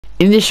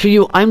In this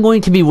video, I'm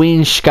going to be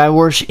winning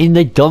Skywars in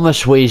the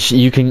dumbest ways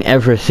you can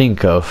ever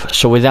think of.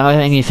 So without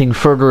anything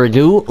further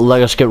ado,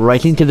 let us get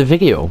right into the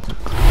video.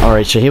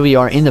 Alright, so here we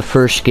are in the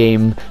first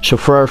game. So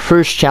for our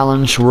first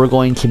challenge, we're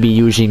going to be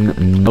using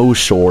no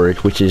sword,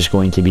 which is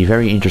going to be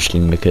very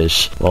interesting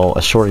because, well,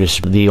 a sword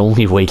is the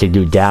only way to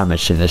do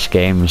damage in this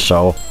game.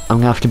 So I'm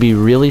gonna have to be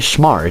really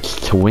smart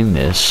to win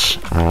this.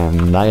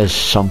 And that is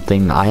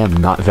something I am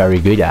not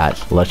very good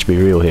at. Let's be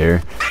real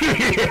here.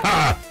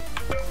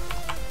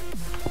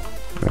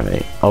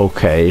 Right,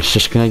 okay, it's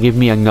just gonna give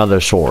me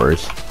another sword.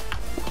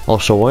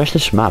 Also, where's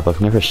this map?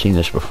 I've never seen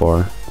this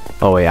before.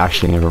 Oh wait,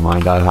 actually, never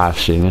mind, I have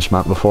seen this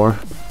map before.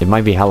 It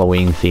might be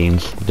Halloween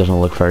themed, it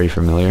doesn't look very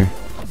familiar.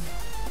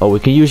 Oh, we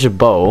can use a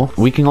bow.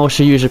 We can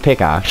also use a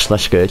pickaxe,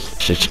 that's good.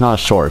 It's not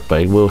a sword,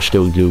 but it will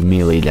still do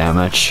melee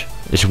damage.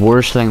 It's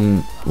worse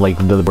than,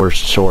 like, the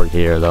burst sword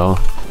here, though.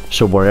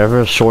 So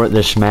whatever sword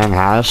this man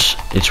has,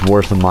 it's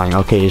worse than mine.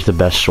 Okay, it's the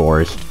best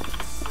sword.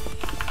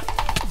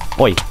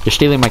 Oi, you're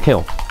stealing my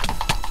kill.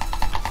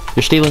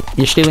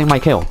 You're stealing my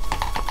kill.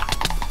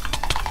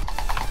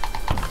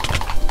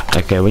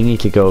 Okay, we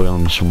need to go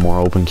on some more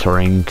open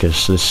terrain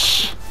because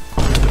this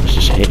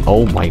is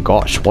oh my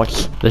gosh,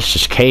 what? This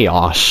is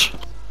chaos.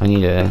 I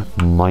need to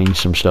mine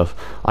some stuff.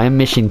 I am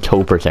missing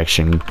toe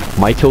protection.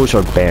 My toes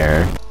are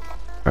bare.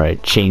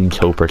 Alright, chain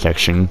toe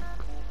protection.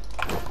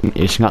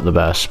 It's not the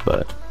best,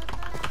 but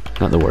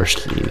not the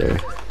worst either.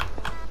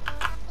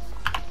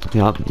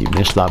 Yup, you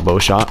missed that bow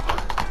shot.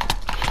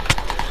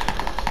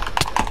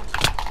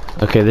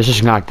 Okay, this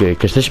is not good,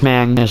 because this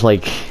man is,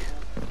 like,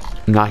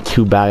 not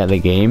too bad at the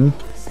game,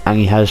 and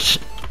he has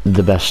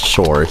the best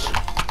sword.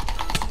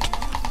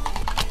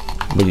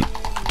 But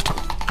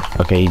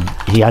okay,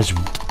 he has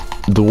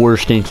the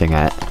worst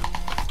internet,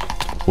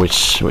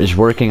 which is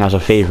working as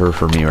a favor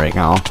for me right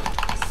now.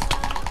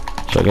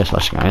 So I guess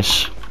that's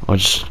nice. I'll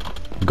just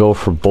go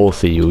for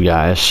both of you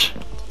guys.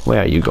 Where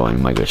are you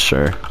going, my good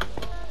sir?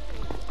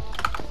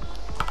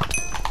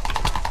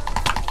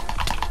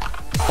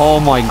 Oh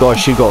my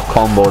gosh, you got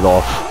comboed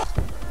off.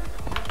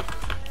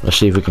 Let's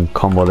see if we can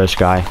combo this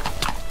guy.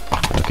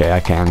 Okay, I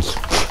can't.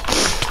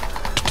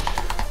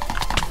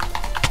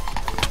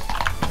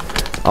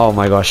 Oh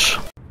my gosh.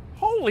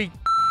 Holy,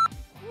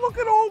 look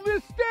at all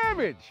this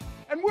damage!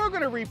 And we're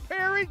gonna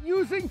repair it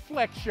using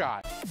Flex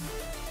Shot.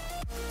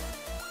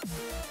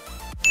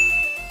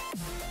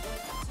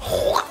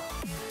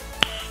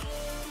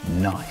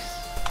 Nice.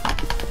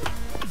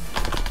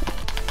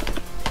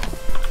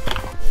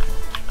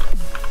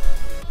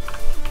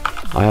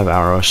 I have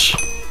arrows.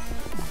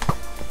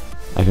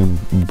 I can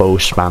bow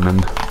spam him.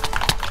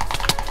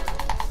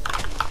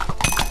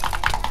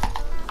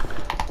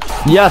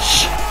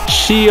 Yes!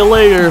 See you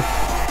later!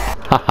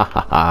 Ha ha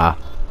ha ha.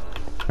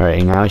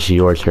 Alright, now it's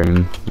your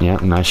turn.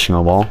 Yep, nice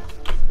snowball.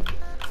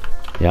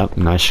 Yep,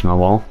 nice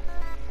snowball.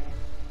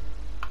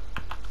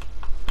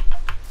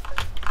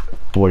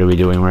 What are we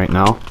doing right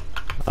now?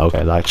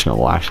 Okay, that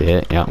snowball actually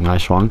hit. Yep,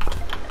 nice one.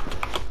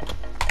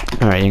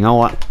 Alright, you know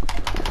what?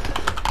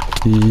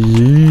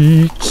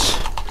 Yeet.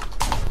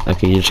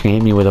 Okay, you're just gonna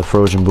hit me with a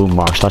frozen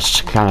boombox. That's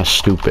kind of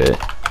stupid.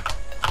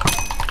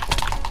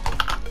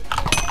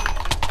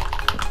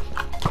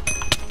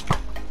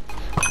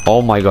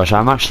 Oh my gosh,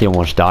 I'm actually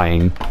almost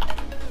dying.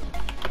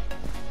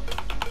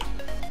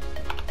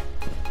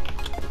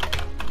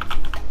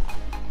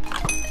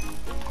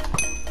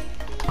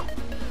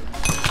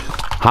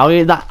 How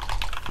did that?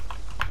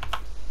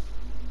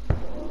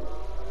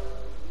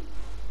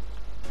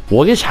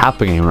 What is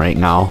happening right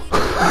now?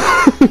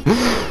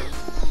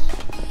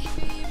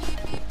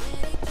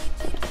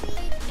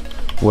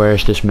 Where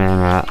is this man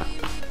at?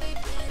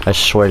 I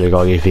swear to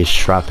God if he's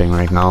trapping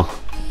right now.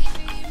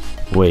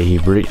 Wait, he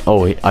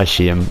oh, I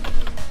see him.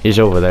 He's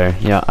over there.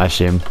 Yeah, I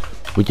see him.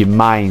 Would you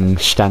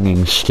mind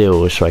standing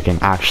still so I can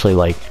actually,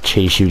 like,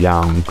 chase you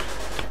down?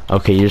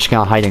 Okay, you're just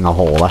gonna hide in a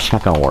hole. That's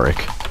not gonna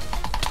work.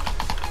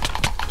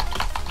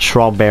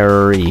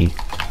 Strawberry.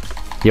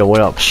 Yo,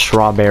 what up?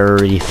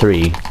 Strawberry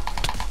 3.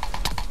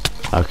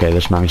 Okay,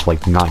 this man's,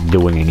 like, not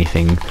doing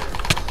anything.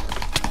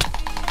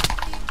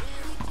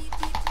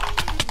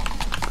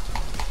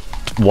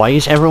 Why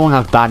does everyone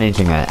have bad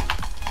internet?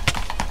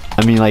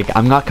 I mean, like,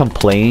 I'm not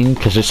complaining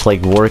because it's,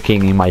 like,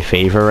 working in my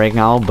favor right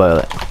now,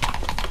 but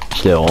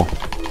still.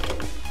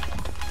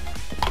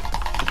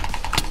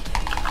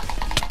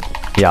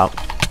 Yep.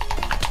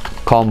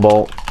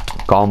 Combo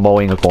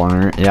in the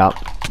corner. Yep.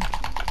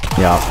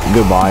 Yep.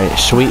 Goodbye.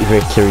 Sweet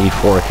victory.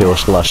 4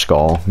 kills. Let's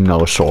go.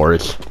 No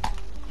swords.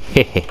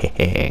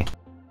 Hehehehe.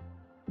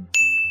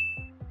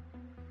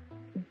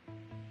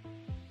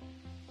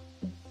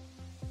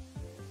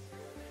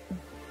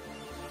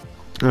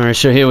 Alright,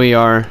 so here we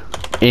are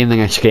in the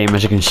next game.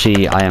 As you can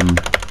see, I'm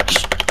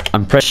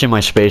pressing my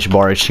space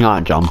bar. It's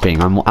not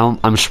jumping.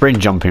 I'm sprint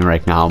jumping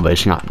right now, but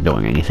it's not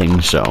doing anything.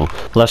 So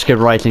let's get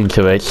right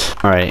into it.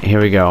 Alright, here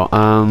we go.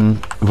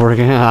 We're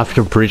gonna have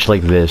to breach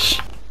like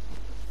this.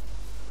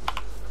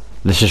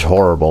 This is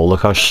horrible.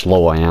 Look how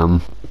slow I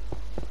am.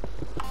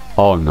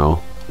 Oh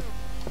no.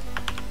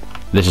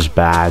 This is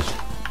bad.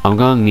 I'm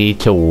gonna need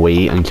to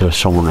wait until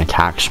someone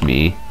attacks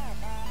me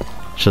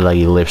so that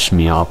he lifts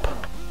me up.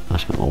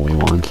 That's not what we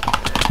want.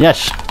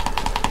 Yes!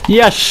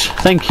 Yes!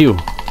 Thank you!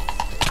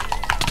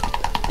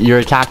 You're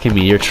attacking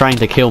me, you're trying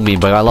to kill me,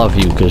 but I love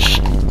you because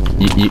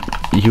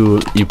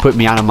you put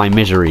me out of my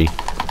misery.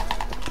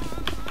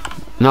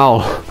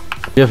 No!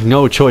 You have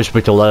no choice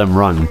but to let him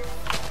run.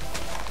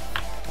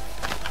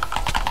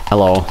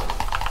 Hello.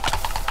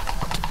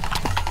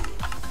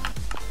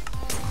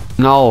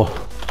 No!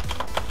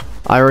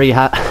 I already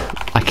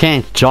I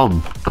can't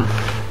jump.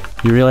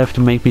 You really have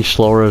to make me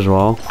slower as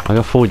well? I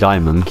got 4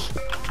 diamonds.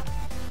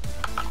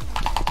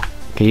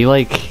 Can you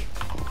like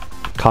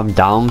come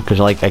down? Cause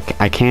like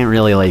I can't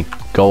really like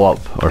go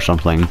up or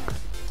something.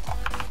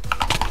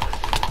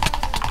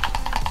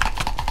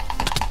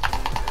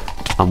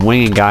 I'm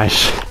winging,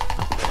 guys.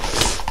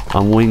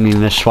 I'm winging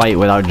this fight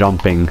without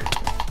jumping.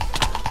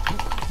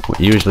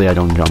 Usually I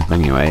don't jump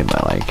anyway,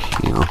 but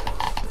like, you know.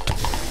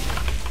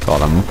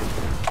 Got him.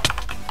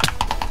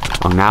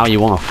 Oh, now you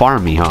want to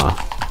farm me, huh?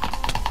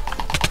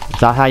 Is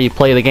that how you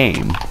play the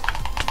game?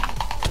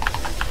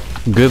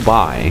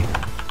 Goodbye.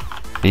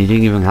 And you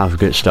didn't even have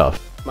good stuff.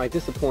 My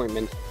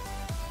disappointment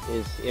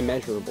is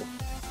immeasurable.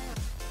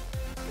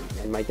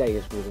 And my day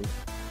is ruined.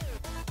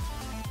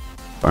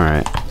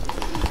 Alright.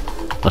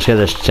 Let's get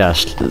this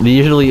chest. There's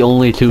usually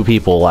only 2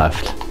 people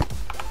left.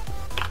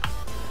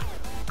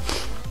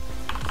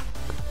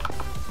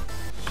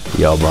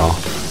 Yo, bro.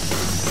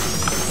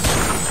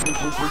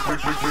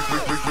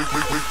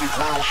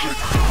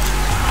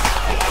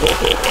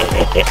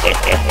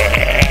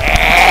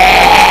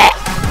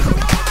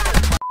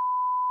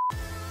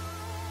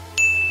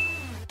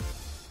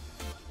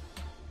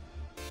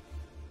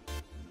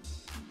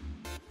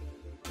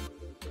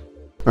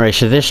 Alright,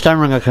 so this time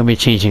we're not going to be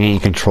changing any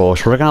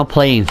controls. We're going to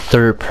play in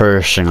 3rd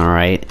person,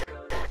 alright?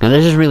 Now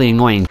this is really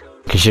annoying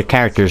because your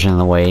character's in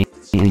the way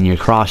and your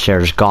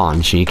crosshair is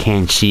gone, so you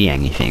can't see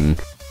anything.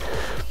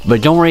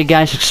 But don't worry,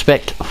 guys,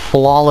 expect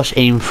flawless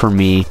aim from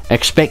me.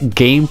 Expect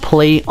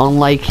gameplay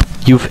unlike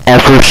you've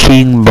ever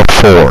seen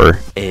before.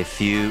 A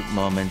few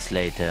moments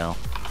later.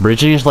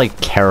 Bridging is like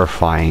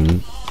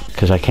terrifying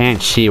because I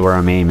can't see where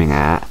I'm aiming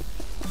at.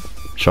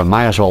 So I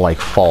might as well like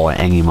fall at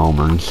any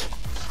moment.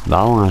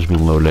 That one has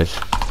been loaded.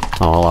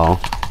 Oh, hello.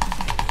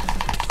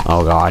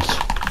 Oh god.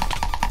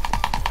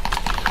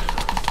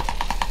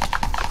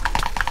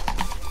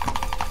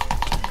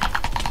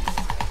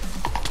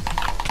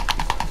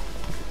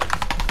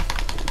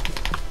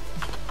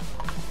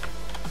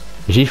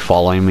 Is he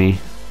following me?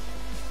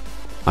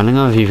 I don't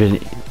know if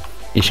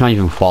he's not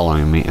even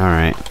following me.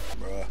 Alright.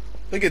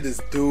 Look at this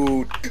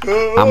dude.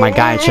 Oh my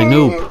god, it's a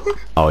noob.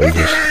 Oh, he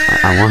just...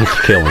 I wanted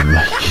to kill him,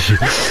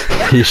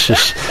 but he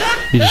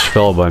just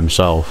fell by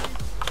himself.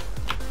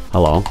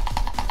 Hello.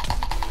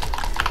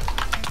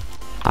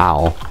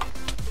 Ow.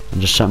 I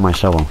just set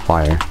myself on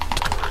fire.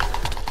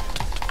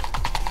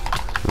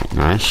 Right,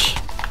 nice.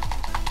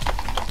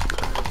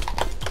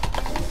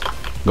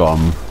 Got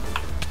him.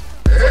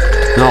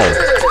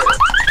 No.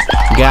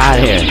 Get out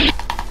of here.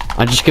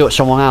 I just killed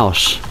someone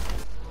else.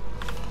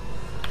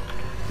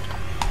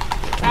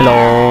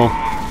 Hello.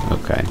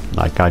 Okay,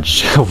 that guy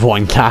just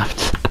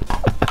one-tapped.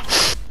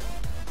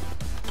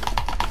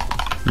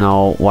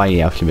 No, why do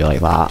you have to be like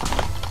that?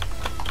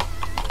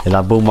 Yeah,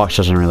 that boombox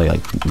doesn't really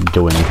like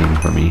do anything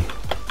for me.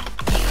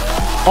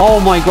 Oh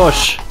my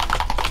gosh!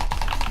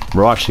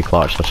 We're actually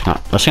clutch.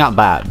 That's not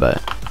bad,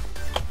 but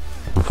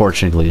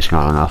unfortunately it's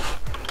not enough.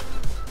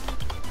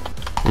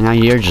 And now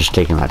you're just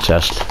taking that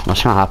chest.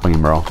 That's not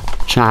happening, bro.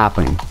 It's not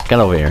happening. Get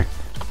over here.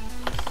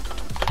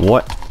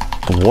 What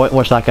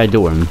was that guy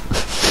doing?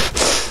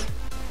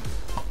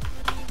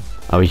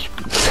 Oh,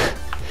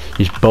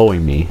 he's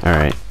bowing me.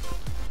 Alright.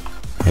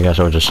 I guess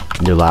I'll just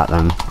do that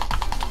then.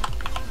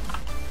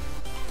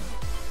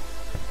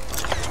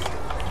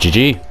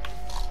 GG.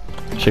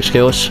 6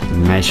 kills.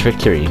 Nice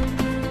victory.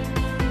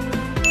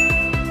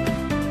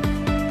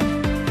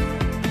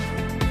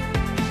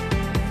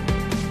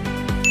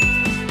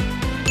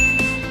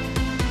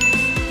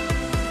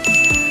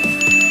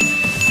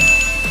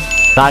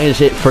 That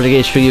is it for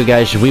today's video,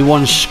 guys. We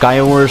won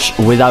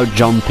Skywars without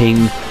jumping.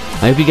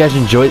 I hope you guys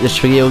enjoyed this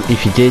video.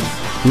 If you did,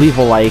 leave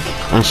a like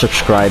and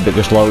subscribe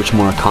because loads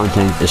more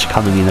content is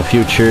coming in the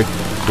future.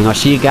 And I'll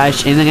see you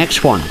guys in the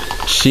next one.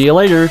 See you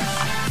later.